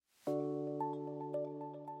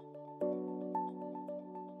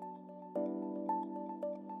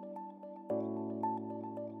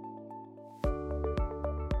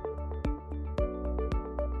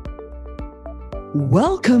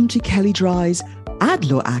Welcome to Kelly Dry's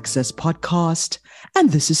AdLaw Access podcast, and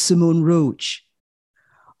this is Simone Roach.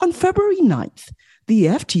 On February 9th, the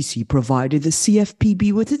FTC provided the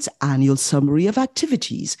CFPB with its annual summary of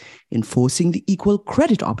activities enforcing the Equal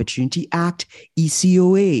Credit Opportunity Act,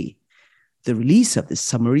 ECOA. The release of this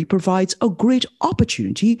summary provides a great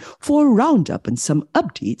opportunity for a roundup and some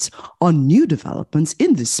updates on new developments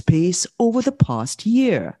in this space over the past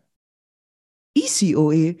year.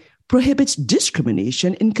 ECOA prohibits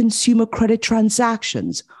discrimination in consumer credit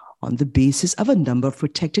transactions on the basis of a number of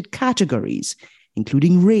protected categories,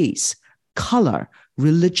 including race, color,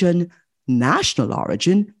 religion, national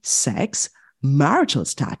origin, sex, marital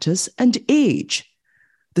status, and age.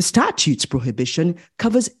 The statute's prohibition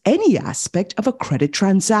covers any aspect of a credit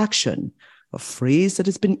transaction, a phrase that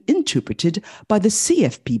has been interpreted by the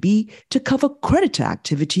CFPB to cover creditor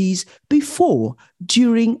activities before,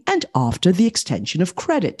 during, and after the extension of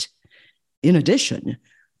credit. In addition,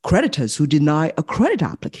 creditors who deny a credit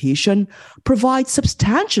application, provide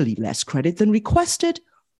substantially less credit than requested,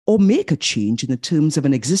 or make a change in the terms of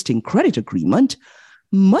an existing credit agreement,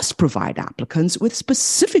 must provide applicants with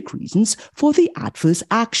specific reasons for the adverse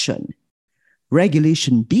action.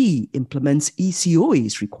 Regulation B implements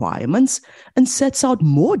ECOA's requirements and sets out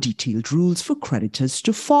more detailed rules for creditors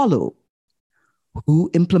to follow. Who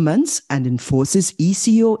implements and enforces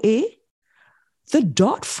ECOA? The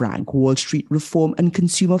Dodd-Frank Wall Street Reform and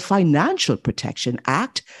Consumer Financial Protection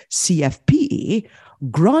Act, CFPA,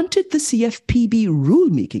 granted the CFPB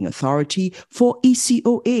rulemaking authority for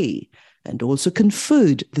ECOA and also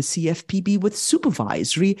conferred the CFPB with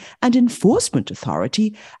supervisory and enforcement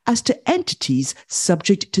authority as to entities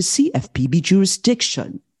subject to CFPB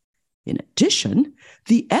jurisdiction. In addition,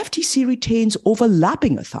 the FTC retains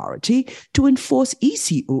overlapping authority to enforce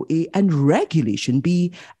ECOA and Regulation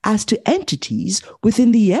B as to entities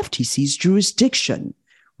within the FTC's jurisdiction,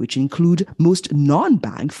 which include most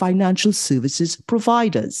non-bank financial services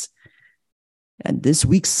providers. And this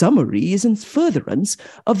week's summary is in furtherance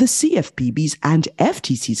of the CFPB's and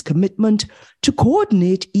FTC's commitment to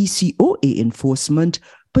coordinate ECOA enforcement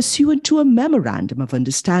pursuant to a Memorandum of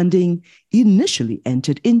Understanding initially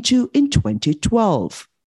entered into in 2012.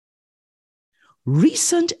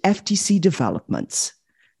 Recent FTC developments: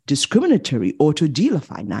 discriminatory auto dealer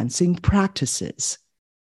financing practices.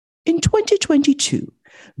 In 2022,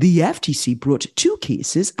 the FTC brought 2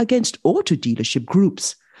 cases against auto dealership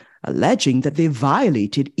groups, alleging that they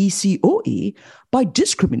violated ECOA by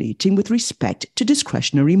discriminating with respect to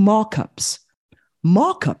discretionary markups.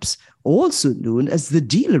 Markups, also known as the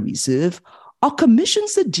dealer reserve, are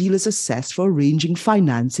commissions that dealers assess for arranging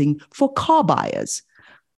financing for car buyers.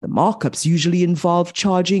 The markups usually involve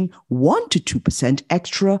charging 1 to 2%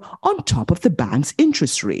 extra on top of the bank's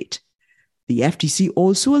interest rate. The FTC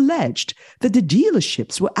also alleged that the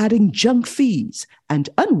dealerships were adding junk fees and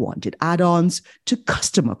unwanted add-ons to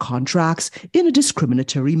customer contracts in a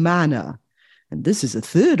discriminatory manner. And this is a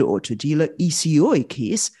third auto dealer ECOA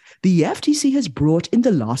case the FTC has brought in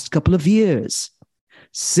the last couple of years,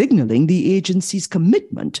 signaling the agency's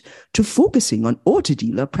commitment to focusing on auto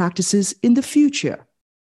dealer practices in the future.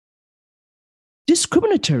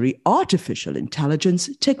 Discriminatory artificial intelligence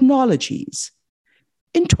technologies.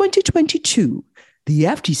 In 2022, the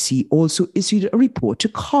FTC also issued a report to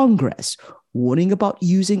Congress warning about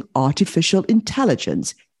using artificial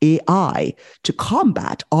intelligence, AI, to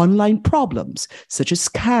combat online problems such as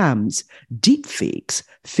scams, deepfakes,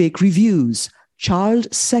 fake reviews,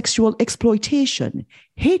 child sexual exploitation,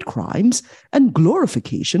 hate crimes, and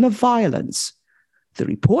glorification of violence. The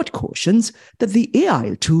report cautions that the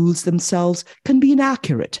AI tools themselves can be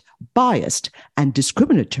inaccurate, biased, and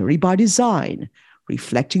discriminatory by design,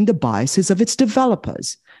 reflecting the biases of its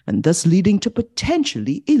developers and thus leading to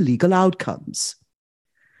potentially illegal outcomes.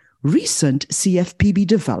 Recent CFPB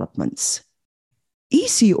developments.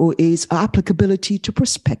 ECOA's applicability to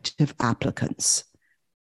prospective applicants.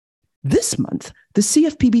 This month, the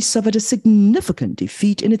CFPB suffered a significant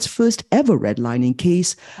defeat in its first ever redlining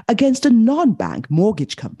case against a non-bank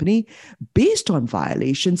mortgage company based on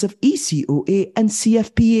violations of ECOA and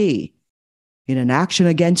CFPA. In an action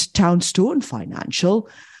against Townstone Financial,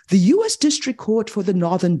 the U.S. District Court for the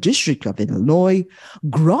Northern District of Illinois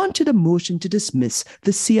granted a motion to dismiss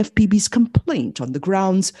the CFPB's complaint on the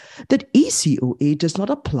grounds that ECOA does not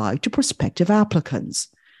apply to prospective applicants.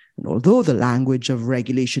 And although the language of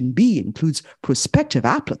Regulation B includes prospective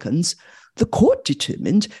applicants, the court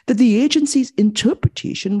determined that the agency's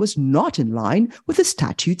interpretation was not in line with the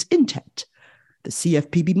statute's intent. The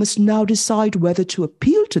CFPB must now decide whether to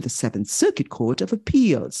appeal to the Seventh Circuit Court of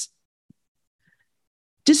Appeals.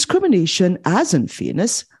 Discrimination as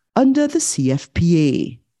unfairness under the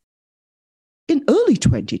CFPA. In early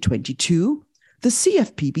 2022, the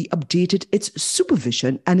CFPB updated its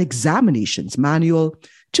Supervision and Examinations Manual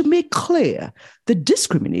to make clear that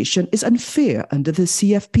discrimination is unfair under the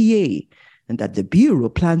CFPA and that the Bureau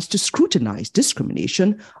plans to scrutinize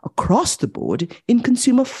discrimination across the board in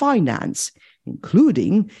consumer finance,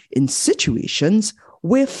 including in situations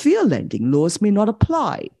where fair lending laws may not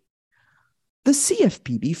apply. The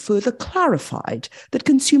CFPB further clarified that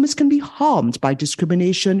consumers can be harmed by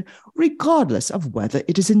discrimination regardless of whether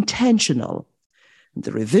it is intentional.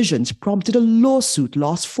 The revisions prompted a lawsuit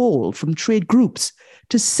last fall from trade groups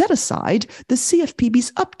to set aside the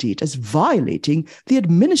CFPB's update as violating the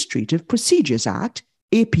Administrative Procedures Act,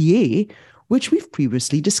 APA, which we've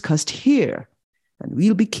previously discussed here. And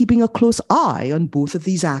we'll be keeping a close eye on both of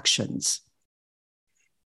these actions.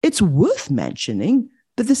 It's worth mentioning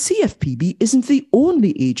that the CFPB isn't the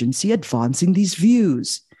only agency advancing these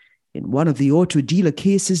views. In one of the auto dealer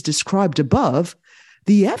cases described above,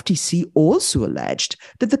 the FTC also alleged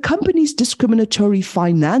that the company's discriminatory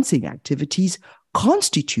financing activities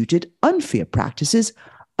constituted unfair practices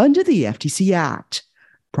under the FTC Act,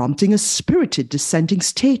 prompting a spirited dissenting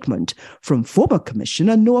statement from former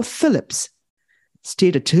Commissioner Noah Phillips.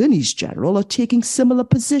 State attorneys general are taking similar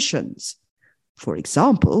positions. For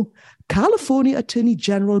example, California Attorney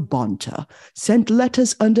General Bonta sent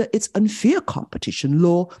letters under its unfair competition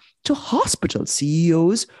law to hospital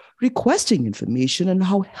CEOs requesting information on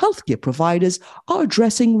how healthcare providers are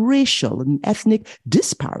addressing racial and ethnic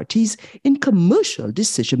disparities in commercial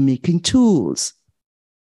decision-making tools.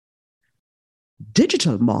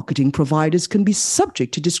 Digital marketing providers can be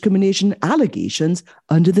subject to discrimination allegations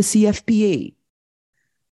under the CFPA.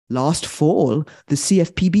 Last fall, the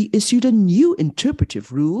CFPB issued a new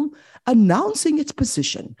interpretive rule announcing its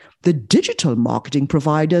position that digital marketing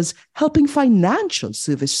providers helping financial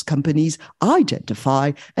service companies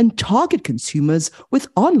identify and target consumers with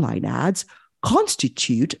online ads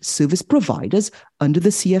constitute service providers under the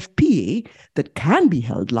CFPA that can be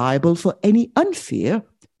held liable for any unfair,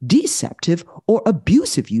 deceptive, or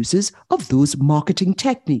abusive uses of those marketing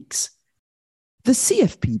techniques. The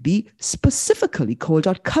CFPB specifically called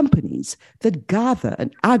out companies that gather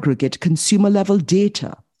and aggregate consumer-level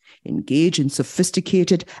data, engage in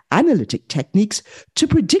sophisticated analytic techniques to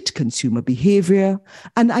predict consumer behavior,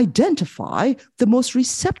 and identify the most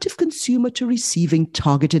receptive consumer to receiving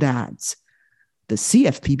targeted ads. The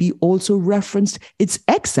CFPB also referenced its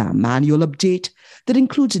exam manual update that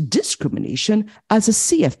includes discrimination as a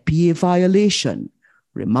CFPA violation,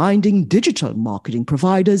 reminding digital marketing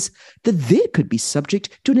providers that they could be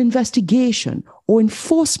subject to an investigation or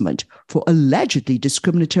enforcement for allegedly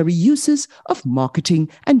discriminatory uses of marketing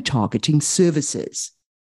and targeting services.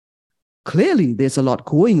 Clearly, there's a lot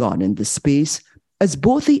going on in this space, as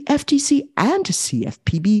both the FTC and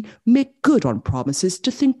CFPB make good on promises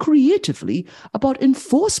to think creatively about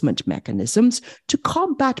enforcement mechanisms to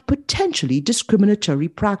combat potentially discriminatory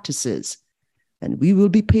practices. And we will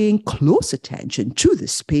be paying close attention to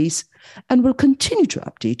this space and will continue to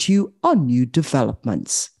update you on new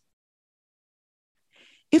developments.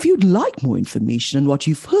 If you'd like more information on what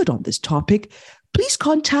you've heard on this topic, please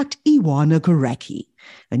contact Ioana Gorecki,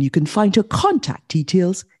 and you can find her contact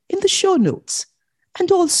details in the show notes.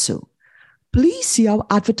 And also, please see our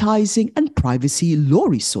Advertising and Privacy Law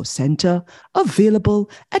Resource Center available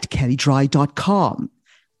at kellydry.com.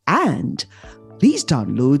 And please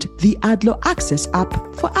download the AdLaw Access app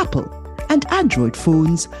for Apple and Android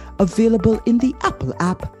phones available in the Apple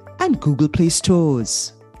app and Google Play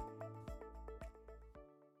stores.